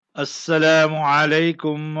السلام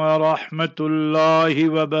عليكم ورحمة الله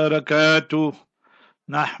وبركاته.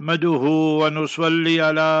 نحمده ونصلي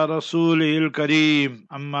على رسوله الكريم.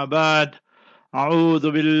 أما بعد،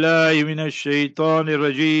 أعوذ بالله من الشيطان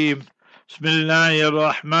الرجيم. بسم الله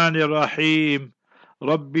الرحمن الرحيم.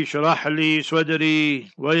 رب اشرح لي صدري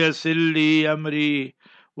ويسر لي أمري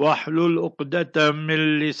واحلل عقدة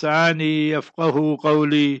من لساني يفقه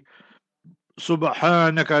قولي.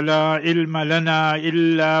 سبحانك لا علم لنا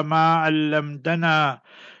إلا ما علمتنا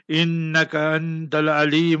إنك أنت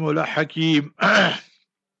العليم الحكيم.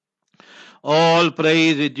 All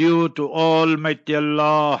praise is due to Almighty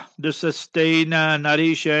Allah, the sustainer,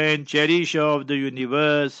 nourisher and cherisher of the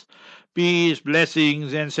universe. Peace,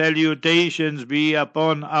 blessings and salutations be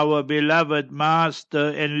upon our beloved master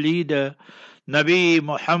and leader, Nabi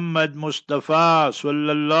Muhammad Mustafa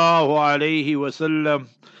sallallahu alayhi wasallam.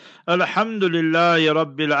 Alhamdulillah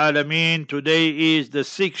Rabbil Alameen. Today is the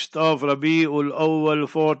 6th of Rabi'ul Awwal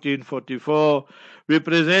 1444. We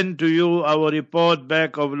present to you our report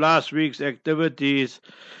back of last week's activities.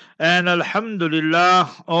 And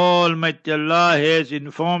Alhamdulillah, Almighty Allah has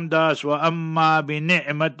informed us, وَأَمَّا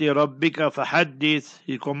بِنِعْمَةِ رَبِّكَ فَحَدِّثْ.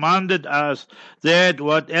 He commanded us that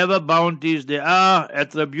whatever bounties there are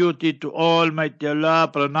attributed to Almighty Allah,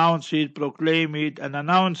 pronounce it, proclaim it and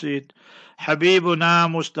announce it. Habibuna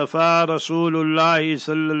Mustafa Rasulullah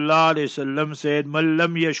sallallahu alayhi wasallam said, Man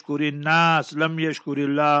lam yashkurin nas, lam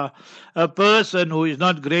yashkurillah. A person who is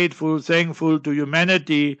not grateful, thankful to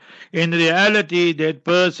humanity, in reality that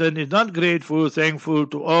person is not grateful, thankful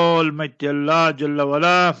to Almighty Allah Jalla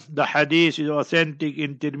wala. The hadith is authentic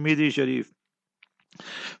in Tirmidhi Sharif.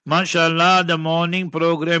 MashaAllah, the morning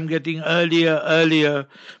program getting earlier,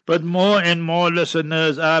 but more and more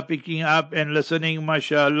listeners are picking up and listening,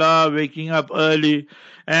 MashaAllah, waking up early.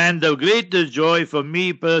 And the greatest joy for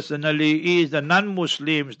me personally is the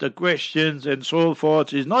non-Muslims, the questions and so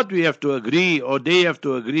forth, is not we have to agree or they have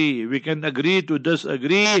to agree. We can agree to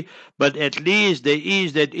disagree, but at least there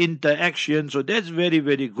is that interaction, so that's very,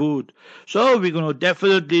 very good. So we're going to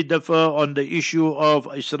definitely differ on the issue of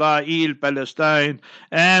Israel, Palestine,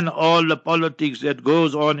 and all the politics that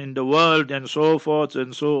goes on in the world and so forth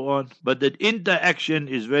and so on. But that interaction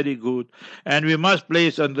is very good. And we must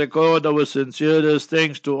place on record our sincerest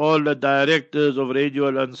thanks to all the directors of Radio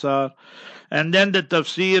Al Ansar. And then the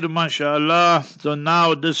tafsir, mashallah. So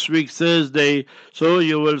now this week, Thursday, so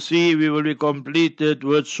you will see we will be completed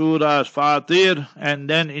with Surah Fatir and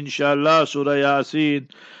then inshallah Surah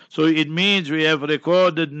Yasin. So it means we have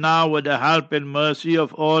recorded now with the help and mercy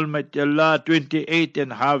of Almighty Allah 28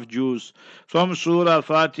 and half Jews. From Surah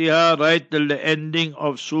Fatiha right till the ending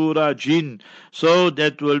of Surah Jinn. So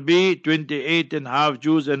that will be 28 and half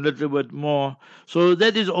Jews and little bit more. So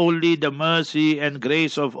that is only the mercy and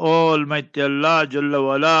grace of Almighty Allah Jalla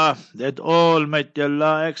wala, that Almighty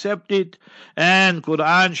Allah accept it. And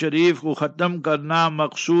Quran Sharif ko khatam karna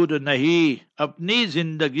maqsood nahi. अपनी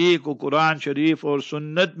जिंदगी को कुरान शरीफ और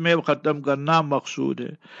सुन्नत में खत्म करना मकसूद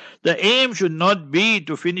है. The aim should not be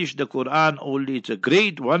to finish the Quran only. It's a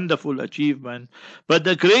great, wonderful achievement. But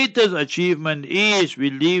the greatest achievement is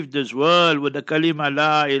we leave this world with the kalima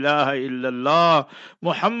la ilaha illallah,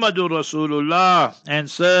 Muhammadur Rasulullah,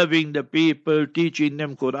 and serving the people, teaching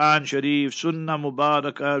them Quran Sharif, Sunnah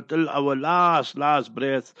Mubarakah till our last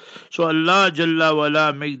breath. So Allah Jalla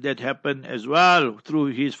wala make that happen as well through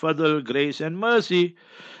His fadl, grace and mercy.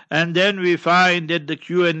 And then we find that the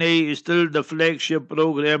Q&A is still the flagship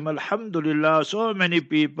program. Alhamdulillah, so many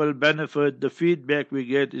people benefit. The feedback we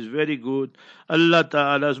get is very good. Allah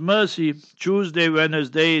Ta'ala's mercy. Tuesday,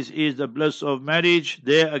 Wednesdays is the bliss of marriage.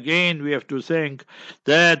 There again we have to thank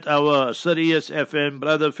that our Sirius FM,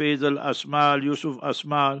 Brother Faisal Asmal, Yusuf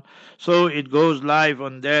Asmal. So it goes live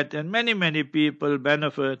on that and many people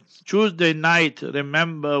benefit. Tuesday night,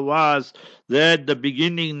 remember, was that the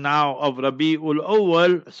beginning now of Rabi'ul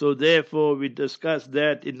Awwal. So therefore we discussed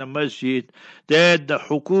that in the masjid, that the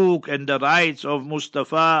hukuk and the rights of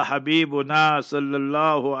Mustafa Habibuna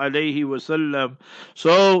sallallahu alayhi wasallam.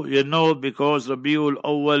 So because Rabiul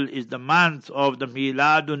Awwal is the month of the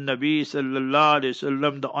Miladun Nabi sallallahu alayhi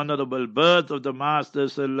wasallam, the honorable birth of the Master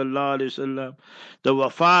sallallahu alayhi wasallam, the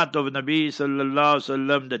wafat of Nabi sallallahu alayhi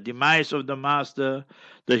wasallam, the demise of the Master,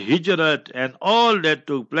 the hijrat and all that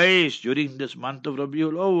took place during this month of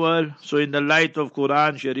Rabiul Awwal. So in the light of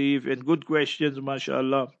Quran Sharif and good questions,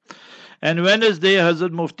 mashallah. And Wednesday,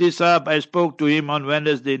 Hazrat Mufti Sahib, I spoke to him on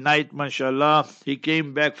Wednesday night, mashallah. He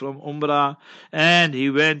came back from Umrah and he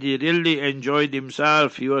really enjoyed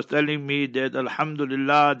himself. He was telling me that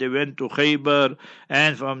Alhamdulillah, they went to Khaybar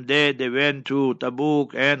and from there they went to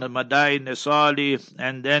Tabuk and Madain Salih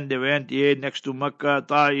and then they went here next to Makkah,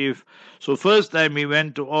 Taif. So first time he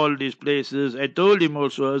went to all these places. I told him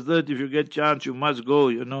also, Hazrat, if you get chance, you must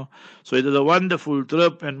go. So it was a wonderful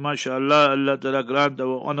trip and mashallah, Allah Ta'ala grant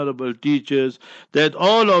our honorable teachers that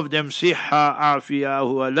all of them siha, afiyah,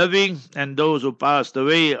 who are living and those who passed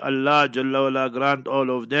away, Allah Jalla wala grant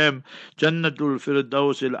all of them Jannatul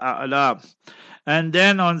Firdaus al-A'la. And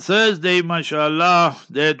then on Thursday, mashallah,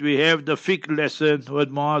 that we have the fiqh lesson with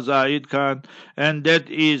Muaz Zaid Khan, and that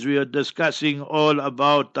is we are discussing all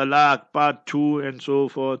about talaq, part 2 and so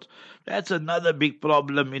forth. That's another big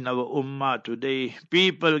problem in our ummah today.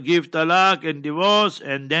 People give talaq and divorce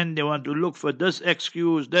and then they want to look for this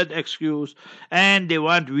excuse, that excuse, and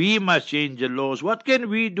we must change the laws. What can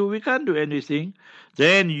we do? We can't do anything.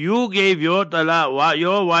 Then you gave your talaq,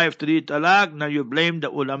 your wife 3 talaq, now you blame the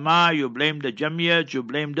ulama, you blame the jamiyat, you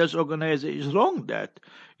blame this organization. It's wrong that.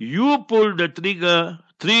 You pulled the trigger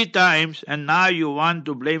 3 times and now you want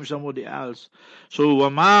to blame somebody else. So,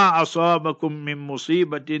 وَمَا أَصَابَكُم مِّن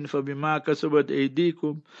مُّصِيبَةٍ فَبِمَا كَسَبَتْ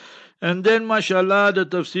أَيْدِيكُمْ. And then, mashallah, the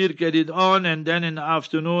tafsir carried on, and then in the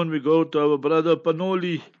afternoon we go to our brother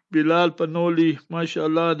Panoli, Bilal Panoli,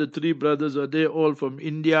 mashallah, the 3 brothers are there, all from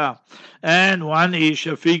India. And one is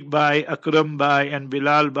Shafiq Bhai, Akram Bhai, and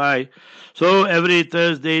Bilal Bhai. So every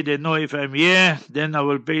Thursday they know if I'm here, then I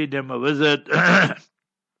will pay them a visit.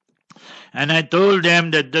 And I told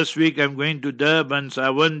them that this week I'm going to Durban, so I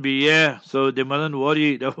won't be here. So they mustn't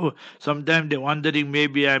worry. Sometimes they're wondering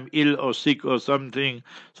maybe I'm ill or sick or something.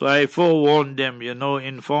 So I forewarned them,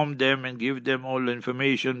 inform them and give them all the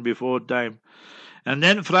information before time. And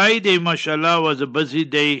then Friday, mashallah, was a busy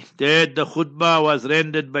day. There the khutbah was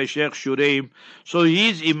rendered by Sheikh Shuraim. So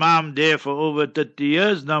he's imam there for over 30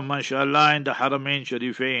 years now, mashallah, in the Haramain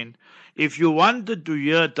Sharifain. If you wanted to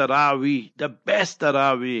hear Taraweeh, the best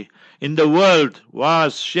Taraweeh in the world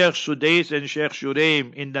was Sheikh Sudais and Sheikh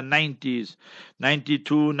Shuraim in the 90s.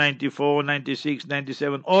 92, 94, 96,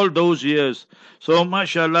 97, all those years. So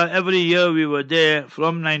mashallah, every year we were there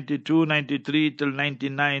from 92, 93 till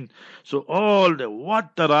 99. So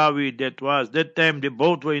what Taraweeh that was. That time they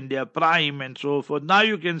both were in their prime and so forth. Now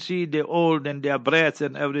you can see they're old and their breaths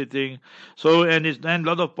and everything. So, and it's then a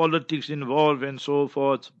lot of politics involved and so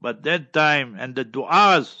forth. But that time and the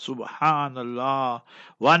du'as, subhanallah,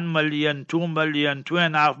 1 million, 2 million,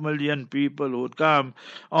 2.5 million people would come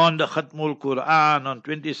on the Khatmul Quran on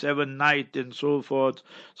 27 night and so forth.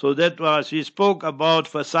 So that was, he spoke about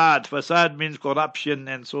fasad. Fasad means corruption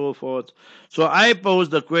and so forth. So I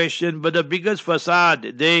posed the question, but the biggest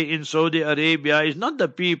fasad there in Saudi Arabia is not the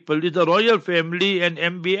people, it's the royal family and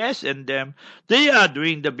MBS and them. They are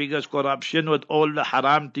doing the biggest corruption with all the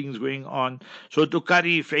haram things going on. So to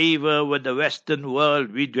curry favor with the Western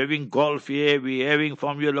world, we're having golf here, we're having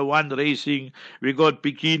Formula One racing, we got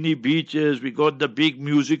bikini beaches, we got the big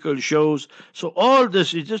musical shows. So all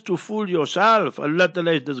this is just to fool yourself. Allah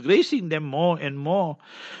Ta'ala is disgracing them more and more.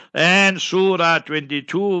 And Surah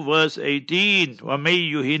 22 verse 18,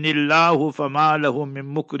 وَمَن يُهِنِ اللَّهُ فَمَا لَهُ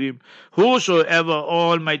مِن مُكْرِمٍ. Whosoever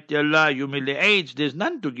Almighty Allah humiliates, there's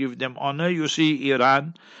none to give them honor. You see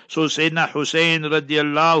Iran. So Sayyidina Hussein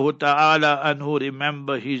radiallahu ta'ala anhu,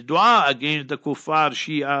 remember his dua against the kuffar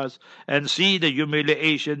Shias and see the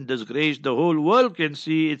humiliation, disgrace. The whole world can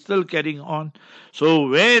see it's still carrying on. So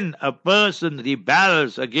when a person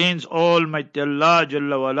rebels against Almighty Allah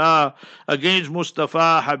Jalla wala, against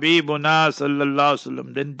Mustafa Habibuna sallallahu alaihi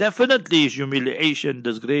wasallam, then definitely his humiliation,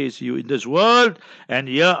 disgrace you in this world and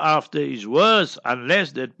hereafter is worse,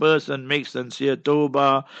 unless that person makes sincere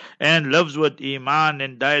tawbah and lives with Iman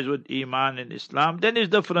and dies with Iman in Islam. Then it's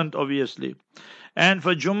different, obviously. And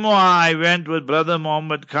for Jumu'ah, I went with Brother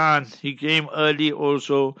Muhammad Khan. He came early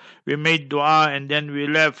also. We made dua and then we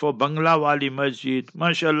left for Bangla Wali Masjid.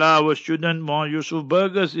 MashaAllah, our student Yusuf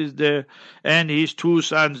Burgess is there and his 2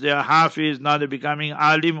 sons, they are Hafiz, now they're becoming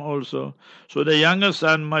Alim also. So the younger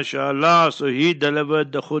son, MashaAllah, so he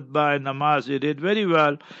delivered the khutbah and namaz. He did very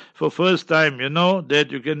well for first time, that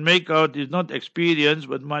you can make out is not experience,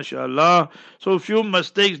 but MashaAllah. So few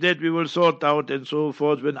mistakes that we will sort out and so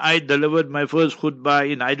forth. When I delivered my first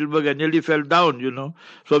khutbah in Heidelberg, I nearly fell down,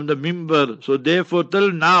 from the mimbar. So therefore,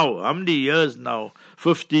 till now, how many years now?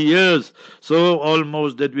 50 years. So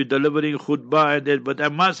almost that we're delivering khutbah and that, but I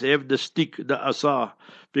must have the stick, the asa.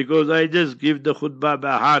 because I just give the khutbah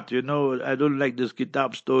by heart, I don't like this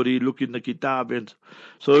kitab story, look in the kitab, and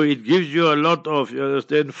so it gives you a lot of, you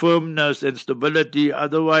understand, firmness and stability.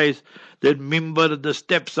 Otherwise, that member, the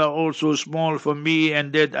steps are also small for me,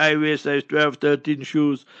 and that I wear size 12, 13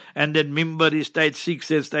 shoes, and that member is tight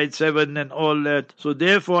 6 and tight 7 and all that. So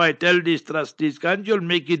therefore I tell these trustees, can't you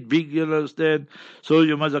make it big, you understand? So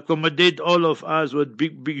you must accommodate all of us with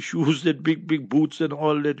big, big shoes and big, big boots and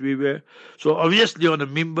all that we wear. So obviously on a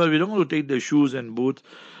member, we don't want to take the shoes and boots.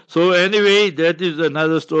 So anyway, that is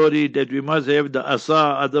another story, that we must have the asa,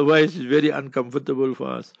 otherwise it's very uncomfortable for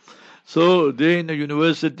us. So there in the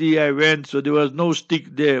university I went, so there was no stick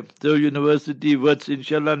there. So university words,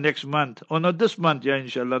 inshallah, next month. Oh, not this month, yeah,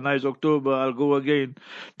 inshallah. Now it's October, I'll go again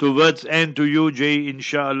to words and to UJ,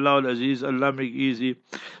 inshallah, Aziz, Allah make easy.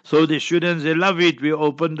 So the students, they love it. We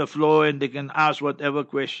open the floor and they can ask whatever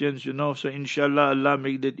questions, So inshallah, Allah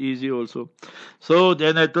make that easy also. So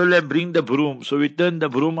then I told them, bring the broom. So we turned the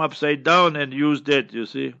broom upside down and used that, you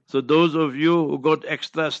see. So those of you who got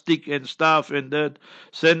extra stick and stuff and that,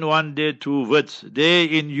 send one day to Wits. They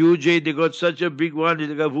in UJ, they got such a big one, it's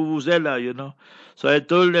like a vuvuzela, So I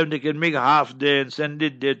told them they can make half there and send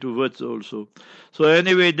it there to Wits also. So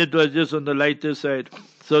anyway, that was just on the lighter side.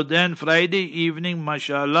 So then Friday evening,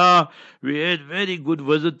 mashallah, we had very good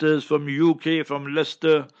visitors from UK, from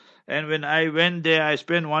Leicester. And when I went there, I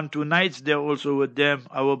spent 1-2 nights there also with them.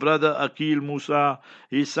 Our brother Akil Musa,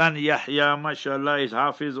 his son Yahya, mashallah, is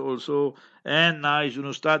Hafiz also. And now he's going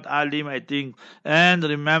to start Alim, I think. And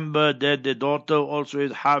remember that the daughter also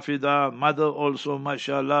is Hafida, mother also,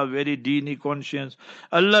 mashallah, very deeni conscience.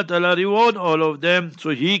 Allah Ta'ala reward all of them. So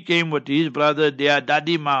he came with his brother, their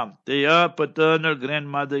dadima. Their paternal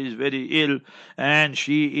grandmother is very ill, and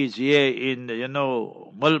she is here in,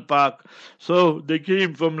 Mulpak. So they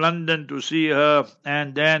came from London to see her,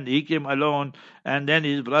 and then he came alone. And then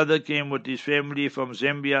his brother came with his family from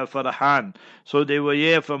Zambia, Farhan. So they were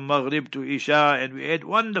here from Maghrib to Isha, and we had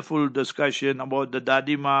wonderful discussion about the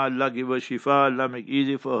Dadima. Allah give her shifa, Allah make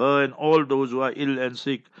easy for her and all those who are ill and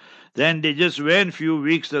sick. Then they just went few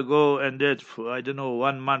weeks ago, and that, I don't know,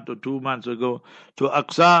 1 month or 2 months ago, to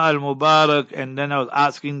Aqsa al-Mubarak, and then I was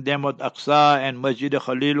asking them about Aqsa and Masjid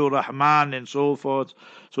Khalilur Rahman and so forth.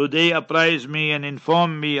 So they apprised me and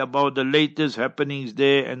informed me about the latest happenings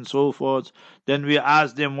there and so forth. Then we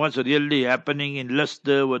asked them what's really happening in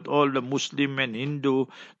Leicester with all the Muslim and Hindu,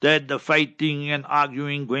 that the fighting and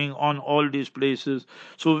arguing going on all these places.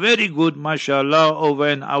 So very good, mashallah, over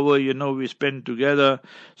an hour, we spent together.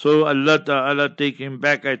 So Allah Ta'ala take him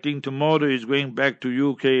back. I think tomorrow he's going back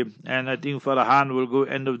to UK, and I think Farhan will go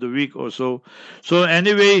end of the week or so. So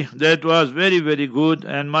anyway, that was very, very good.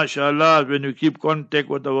 And mashallah, when we keep contact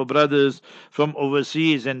with our brothers from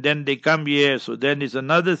overseas and then they come here, so then it's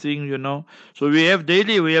another thing, So we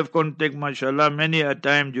have contact, mashallah, many a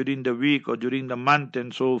time during the week or during the month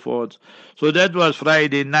and so forth. So that was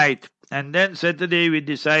Friday night. And then Saturday we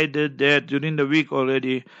decided that during the week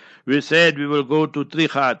already, we said we will go to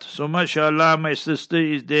Trichardt. So mashallah, my sister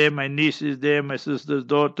is there, my niece is there, my sister's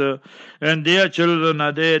daughter, and their children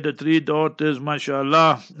are there, the 3 daughters,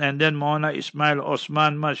 mashallah, and then Mauna Ismail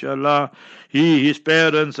Osman, mashallah, his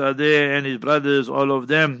parents are there, and his brothers, all of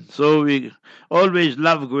them. So we always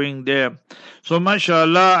love going there. So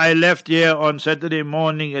mashallah, I left here on Saturday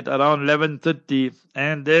morning at around 11:30,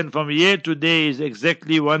 and then from here to there is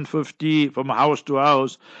exactly 150 from house to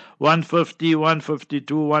house, 150,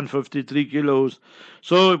 152, 153 kilos.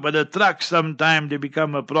 So, but the trucks sometimes they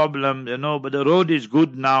become a problem, but the road is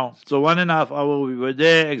good now. So 1.5 hours we were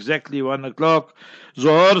there, exactly 1 o'clock.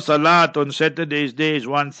 Zohar Salat on Saturday's day is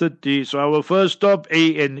 1:30. So our first stop,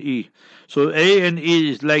 A&E. So A&E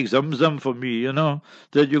is like Zamzam for me,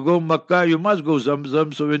 that you go Makkah, you must go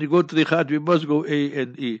Zamzam. So when you go Trichardt, we must go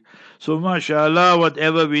A&E. So mashallah,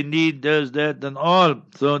 whatever we need, does that and all.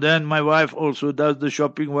 So then my wife also does the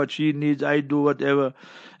shopping, what she needs, I do whatever.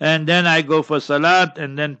 And then I go for Salat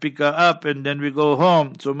and then pick her up and then we go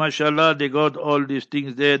home. So mashallah, they got all these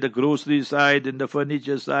things there, the grocery side and the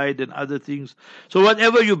furniture side and other things. So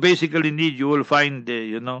whatever you basically need, you will find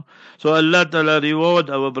there, So Allah Ta'ala reward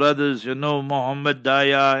our brothers, Muhammad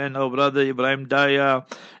Daya and our brother Ibrahim Daya.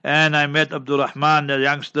 And I met Abdul Rahman, the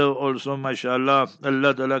youngster also, mashallah.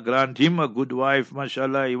 Allah Ta'ala grant him a good wife,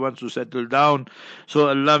 mashallah. He wants to settle down. So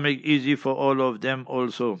Allah make easy for all of them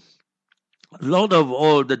also. Lot of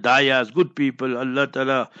all the dayas, good people, Allah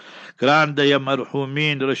Ta'ala grant the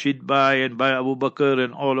marhumin, Rashid Bhai and Bhai Abu Bakr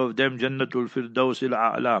and all of them, Jannatul Firdaus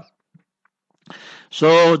al-A'la.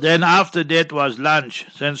 So then after that was lunch.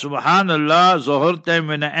 Then subhanallah, Zohar time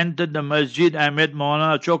when I entered the masjid, I met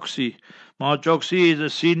Maulana Choksi. Mao Choksi is a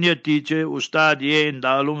senior teacher, Ustad here in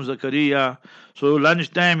Darulum Zakaria. So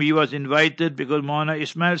lunchtime he was invited because Maulana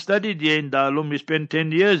Ismail studied here in Darulum. He spent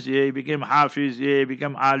 10 years here. He became Hafiz here. He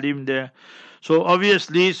became Alim there. So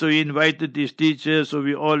obviously, so he invited his teachers. So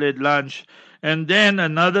we all had lunch. And then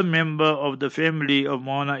another member of the family of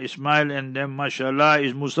Maulana Ismail and them, mashallah,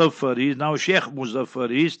 is Muzaffar. He is now Sheikh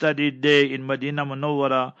Muzaffar. He studied there in Medina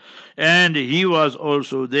Munawwara. And he was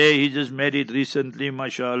also there. He just married recently,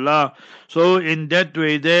 mashallah. So in that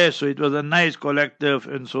way there, so it was a nice collective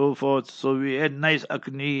and so forth. So we had nice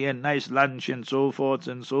akni and nice lunch and so forth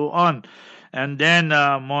and so on. And then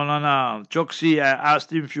Maulana Choksi, I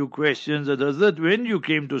asked him a few questions. Hazrat, when you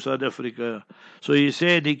came to South Africa? So he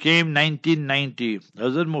said he came 1990.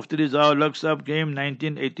 Hazrat Mufti Rizal Laksab came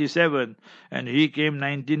 1987 and he came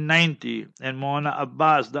 1990. And Maulana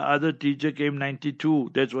Abbas, the other teacher, came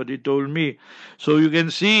 92. That's what he told me. So you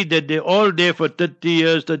can see that they're all there for 30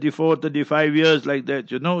 years, 34, 35 years like that,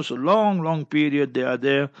 So long period they are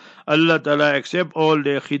there. Allah Ta'ala accept all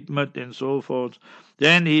their khidmat and so forth.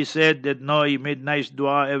 Then he said that no, he made nice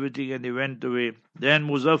dua, everything, and he went away. Then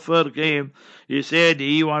Muzaffar came. He said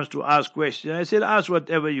he wants to ask questions. I said, ask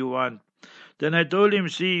whatever you want. Then I told him,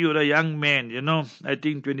 see, you're a young man, I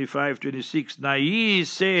think 25, 26. Now he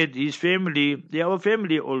said his family, they have a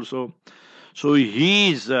family also. So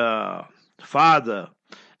his father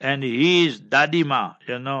and his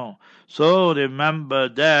dadima, So remember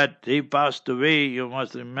that he passed away. You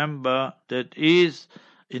must remember that is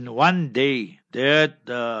in one day that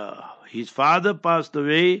his father passed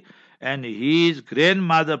away and his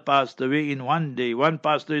grandmother passed away in one day. One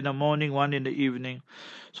passed away in the morning, one in the evening.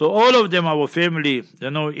 So all of them, our family,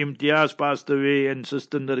 Imtiaz passed away and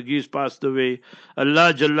Sister Nargis passed away.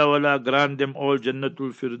 Allah Jalla wala grant them all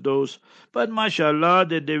Jannatul Firdaus. But mashallah,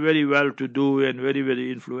 that they're very well to do and very,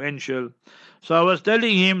 very influential. So I was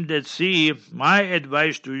telling him that, see, my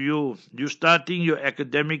advice to you, you starting your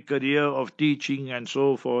academic career of teaching and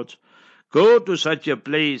so forth, go to such a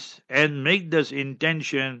place and make this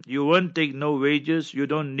intention. You won't take no wages, you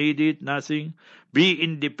don't need it, nothing. Be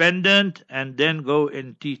independent and then go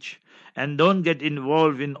and teach. And don't get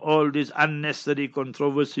involved in all these unnecessary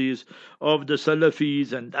controversies of the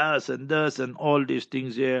Salafis and this and all these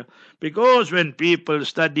things here. Because when people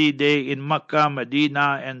study there in Makkah,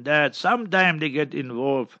 Medina and that, sometimes they get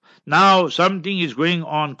involved. Now something is going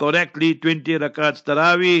on correctly, 20 rakats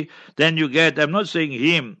Taraweeh, then you get, I'm not saying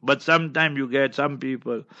him, but sometimes you get some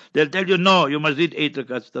people, they'll tell you, no, you must read 8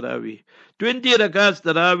 rakats Taraweeh. 20 rakats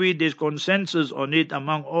Taraweeh, there's consensus on it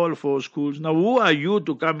among all 4 schools. Now who are you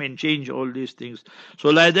to come and change all these things? So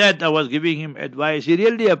like that I was giving him advice. He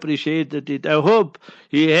really appreciated it. I hope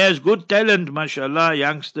he has good talent, mashallah,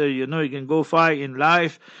 youngster, he can go far in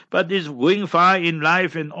life. But this going far in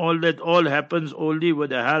life and all that all happens only with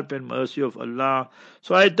the help and mercy of Allah.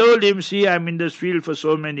 So I told him, see, I'm in this field for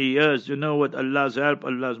so many years, with Allah's help,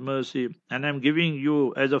 Allah's mercy. And I'm giving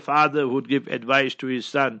you as a father who would give advice to his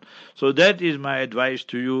son. So that is my advice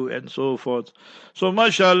to you and so forth. So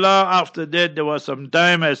mashallah, after that there was some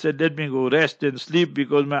time. I said, let me go rest and sleep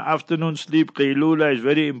because my afternoon sleep, Qaylula, is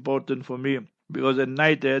very important for me. Because at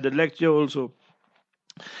night I had a lecture also.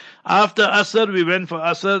 After Asr, we went for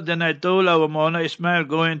Asr. Then I told our Maulana Ismail,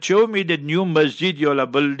 go and show me the new masjid you all are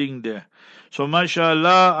building there. So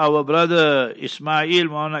mashallah, our brother Ismail,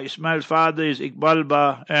 Maulana Ismail's father is Iqbal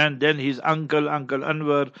Ba, and then his uncle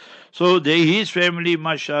Anwar. So his family,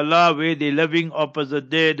 mashallah, where they're living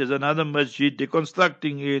opposite there's another masjid, they're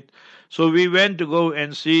constructing it. So we went to go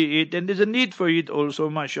and see it, and there's a need for it also,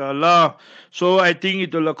 mashallah. So I think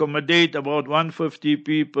it will accommodate about 150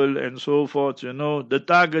 people and so forth, The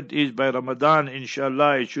target is by Ramadan,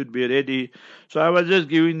 inshallah, it should be ready. So I was just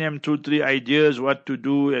giving them 2-3 ideas what to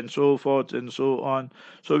do and so forth and so on.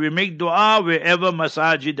 So we make dua wherever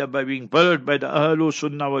masajid are being built by the Ahlu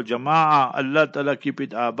Sunnah wal Jama'ah. Allah Ta'ala keep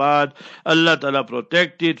it abad. Allah Ta'ala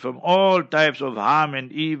protect it from all types of harm and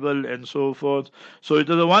evil and so forth. So it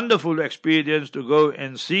was a wonderful experience to go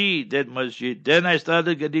and see that masjid. Then I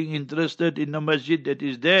started getting interested in the masjid that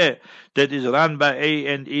is there, that is run by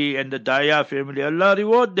A&E and the Daya family. Allah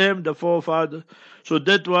reward them, the forefathers. So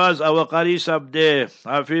that was our Qari Sahib there,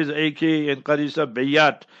 Hafiz AK and Qari Sahib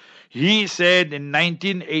Bayat. He said in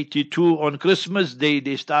 1982 on Christmas Day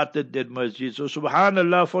they started that masjid. So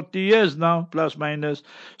subhanallah, 40 years now, plus minus.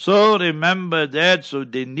 So remember that. So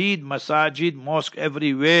they need masajid, mosque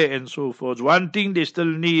everywhere and so forth. One thing they still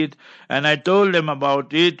need, and I told them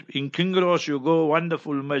about it, in Kingros you go,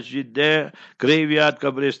 wonderful masjid there, graveyard,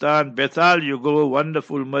 Kabristan, Bethal you go,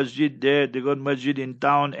 wonderful masjid there. They got masjid in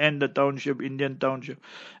town and the township, Indian township.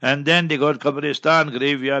 And then they got Kabristan,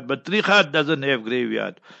 graveyard, but Trichardt doesn't have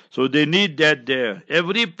graveyard. So So they need that there.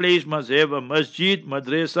 Every place must have a masjid,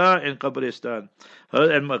 madrasa, and qabristan.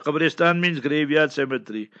 And qabristan means graveyard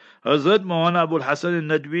cemetery. Hazrat Maulana Abul Hasan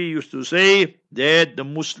al-Nadwi used to say that the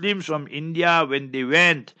Muslims from India, when they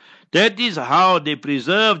went, that is how they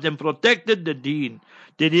preserved and protected the deen.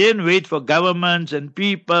 They didn't wait for governments and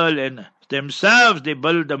people and themselves. They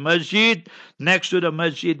built the masjid, next to the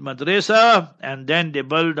masjid madrasa, and then they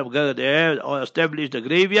established the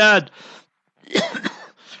graveyard,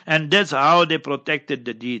 and that's how they protected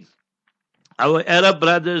the deen. Our Arab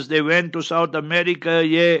brothers, they went to South America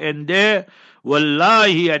here and there.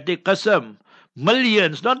 Wallahi, I take qasam.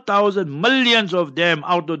 Millions, not thousands, millions of them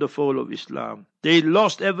out of the fold of Islam. They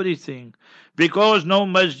lost everything because no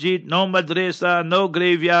masjid, no madrasa, no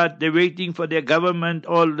graveyard. They're waiting for their government,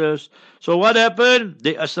 all this. So what happened?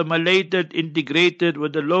 They assimilated, integrated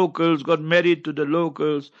with the locals, got married to the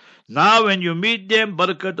locals. Now when you meet them,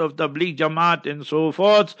 barakat of Tabligh Jamaat and so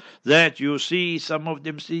forth, that you see some of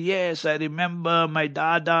them say, yes, I remember my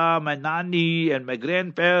dada, my nani and my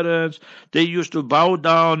grandparents. They used to bow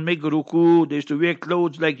down, make ruku, they used to wear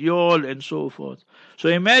clothes like y'all and so forth. So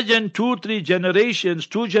imagine 2-3 generations,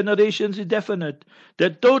 2 generations is definite,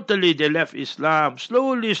 that totally they left Islam.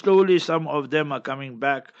 Slowly, slowly some of them are coming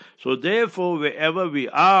back. So therefore wherever we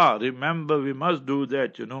are, remember we must do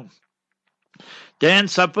that, Then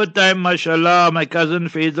supper time, mashallah, my cousin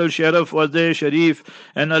Faisal Sharaf was there, Sharif,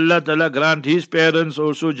 and Allah Ta'ala grant his parents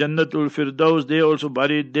also Jannatul Firdaus, they also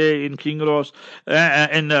buried there in King Ross,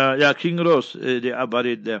 King Ross, they are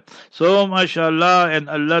buried there. So mashallah, and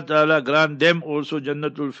Allah Ta'ala grant them also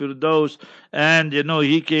Jannatul Firdaus, and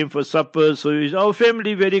he came for supper, so is our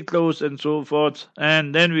family very close and so forth,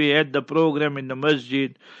 and then we had the program in the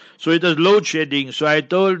masjid. So it was load shedding. So I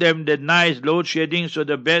told them that nice load shedding. So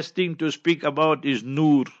the best thing to speak about is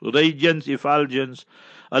nur, radiance, effulgence.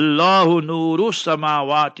 Allahu nuru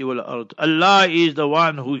samawati wal ard. Allah is the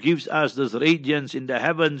one who gives us this radiance in the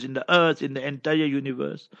heavens, in the earth, in the entire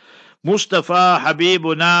universe. Mustafa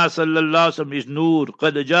Habibuna sallallahu alaihi wasallam is nur.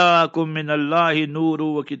 Qad ja'akum min Allahi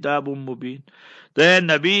nuru wa kitabun mubin. Then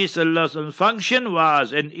Nabi sallallahu alaihi wasallam's function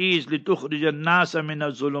was and is لِتُخْرِجَ النَّاسَ مِنَ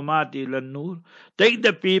الظُّلُمَاتِ إِلَى النُّورِ. Take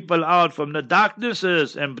the people out from the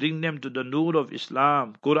darknesses and bring them to the nur of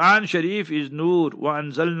Islam. Quran Sharif is nur.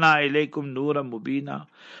 وَأَنزَلْنَا إِلَيْكُمْ نُورًا مُبِينًا.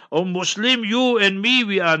 O Muslim, you and me,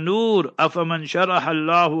 we are nur. أَفَمَنْ شَرَحَ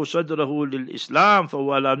اللَّهُ صَدْرَهُ لِلْإِسْلَامِ فَهُوَ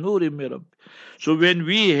عَلَى نُورٍ مِّن رَبِّهِ. So when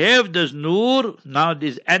we have this nur, now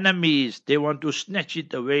these enemies, they want to snatch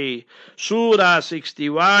it away. Surah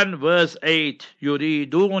 61 verse 8. يُرِيدُونَ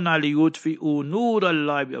لِيُطْفِئُوا نُورَ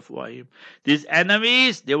اللَّهِ بِأَفْوَاهِهِمْ. These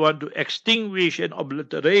enemies, they want to extinguish and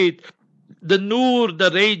obliterate the nur, the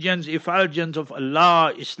radiance, effulgence of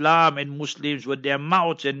Allah, Islam and Muslims with their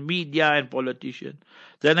mouths and media and politicians.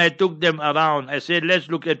 Then I took them around. I said, let's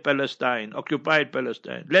look at Palestine, occupied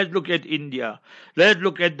Palestine. Let's look at India. Let's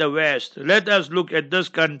look at the West. Let us look at this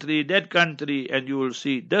country, that country, and you will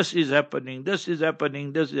see this is happening, this is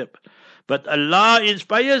happening, this is happening. But Allah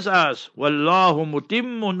inspires us. Wallahu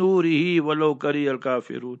mutimmu nurihi walau kariyal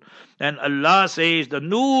kafirun. And Allah says the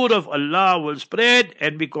nur of Allah will spread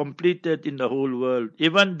and be completed in the whole world.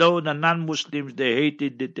 Even though the non-Muslims, they hate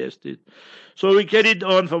it, detest it. So we carried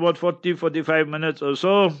on for about 40-45 minutes or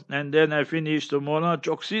so, and then I finished. So Mona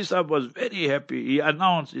Choksi Sahab was very happy. He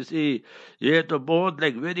announced, you see, he had a both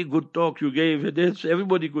like very good talk you gave.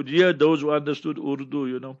 Everybody could hear, those who understood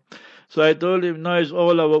Urdu. So I told him, no, it's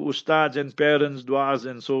all our ustads and parents, du'as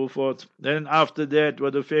and so forth. Then after that,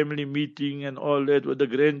 with the family meeting and all that, with the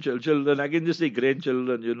grandchildren, I can just say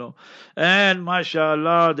grandchildren, And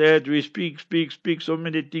mashallah, that we speak so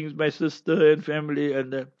many things, my sister and family.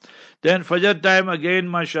 And then Fajr time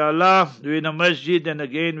again, mashallah, we in a masjid, and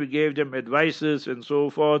again we gave them advices and so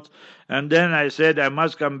forth. And then I said, I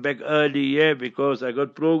must come back early here because I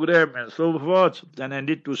got program and so forth. Then I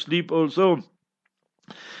need to sleep also.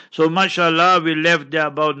 So mashallah, we left there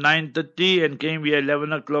about 9:30 and came here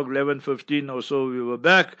 11 o'clock, 11:15 or so we were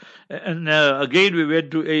back. And again we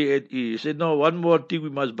went to A&E. He said, no, one more thing we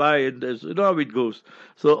must buy, and how it goes.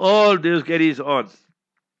 So all this carries on.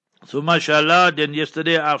 So mashallah, then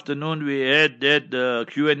yesterday afternoon we had that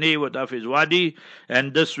Q&A with Hafiz Wadi,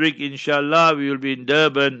 and this week inshallah we will be in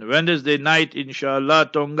Durban. Wednesday night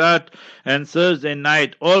inshallah Tongat, and Thursday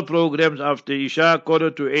night all programs after Isha,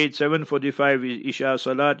 7:45 7:45 is Isha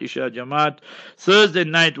Salat, Isha Jamaat. Thursday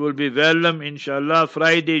night will be Velam inshallah.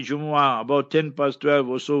 Friday Jumu'ah about 12:10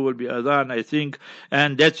 or so will be Adhan, I think,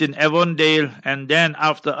 and that's in Avondale. And then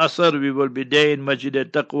after Asr we will be there in Masjid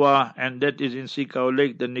al-Taqwa, and that is in Sikau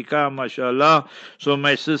Lake, the Nikah nikah, mashallah. So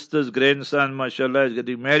my sister's grandson, mashallah, is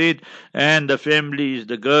getting married, and the family is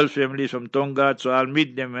the girl family from Tonga. So I'll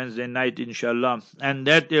meet them Wednesday night, inshallah. And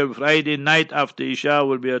that Friday night after Isha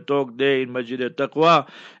will be a talk day in Masjid al-Taqwa,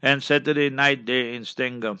 and Saturday night day in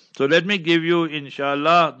Stenga. So let me give you,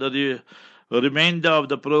 inshallah, the remainder of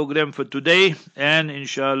the program for today, and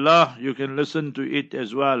inshallah you can listen to it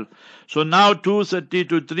as well. So now 2:30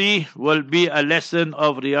 to 3 will be a lesson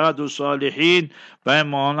of Riyadus Salihin by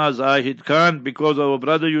Maulana Zahid Khan, because our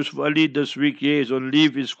brother Yusuf Ali this week here is on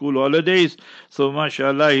leave, his school holidays. So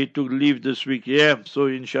mashallah he took leave this week here. So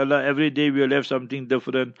inshallah every day we will have something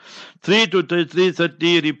different. 3 to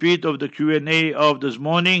 3:30 repeat of the Q&A of this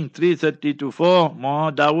morning. 3:30 to 4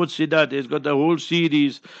 Maulana Dawood Sidat has got a whole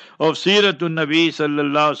series of Siratul Nabi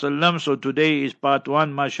sallallahu alaihi wasallam. So today is part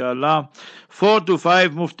 1, mashallah. 4 to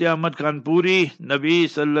 5 Mufti Ahmad Kanpuri, Nabi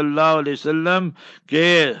sallallahu alaihi wasallam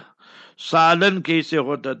ke Salan kaise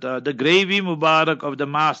hota tha, the gravy Mubarak of the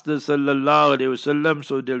Master sallallahu alaihi wasallam.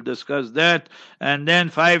 So they'll discuss that. And then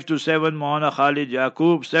 5 to 7 Maulana Khalid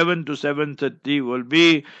Yaqub. 7 to 7:30 will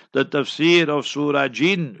be the tafsir of Surah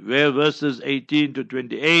Jinn, where verses 18 to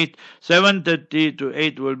 28. 7:30 to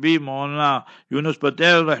 8 will be Maulana Yunus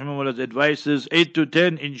Patel rahimahullah's advices. 8 to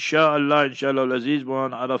 10 inshallah Aziz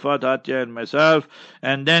Maulana Arafat Hatia and myself.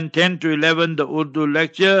 And then 10 to 11 the Urdu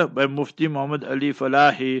lecture by Mufti Muhammad Ali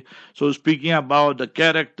Falahi. So speaking about the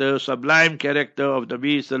character, sublime character of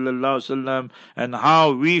Nabi sallallahu alaihi wasallam, and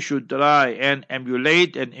how we should try and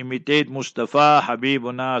emulate and imitate Mustafa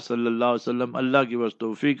Habibuna sallallahu alaihi wasallam. Allah give us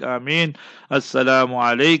tawfiq. Ameen. Assalamu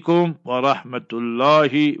alaikum wa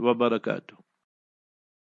rahmatullahi wa barakatuh.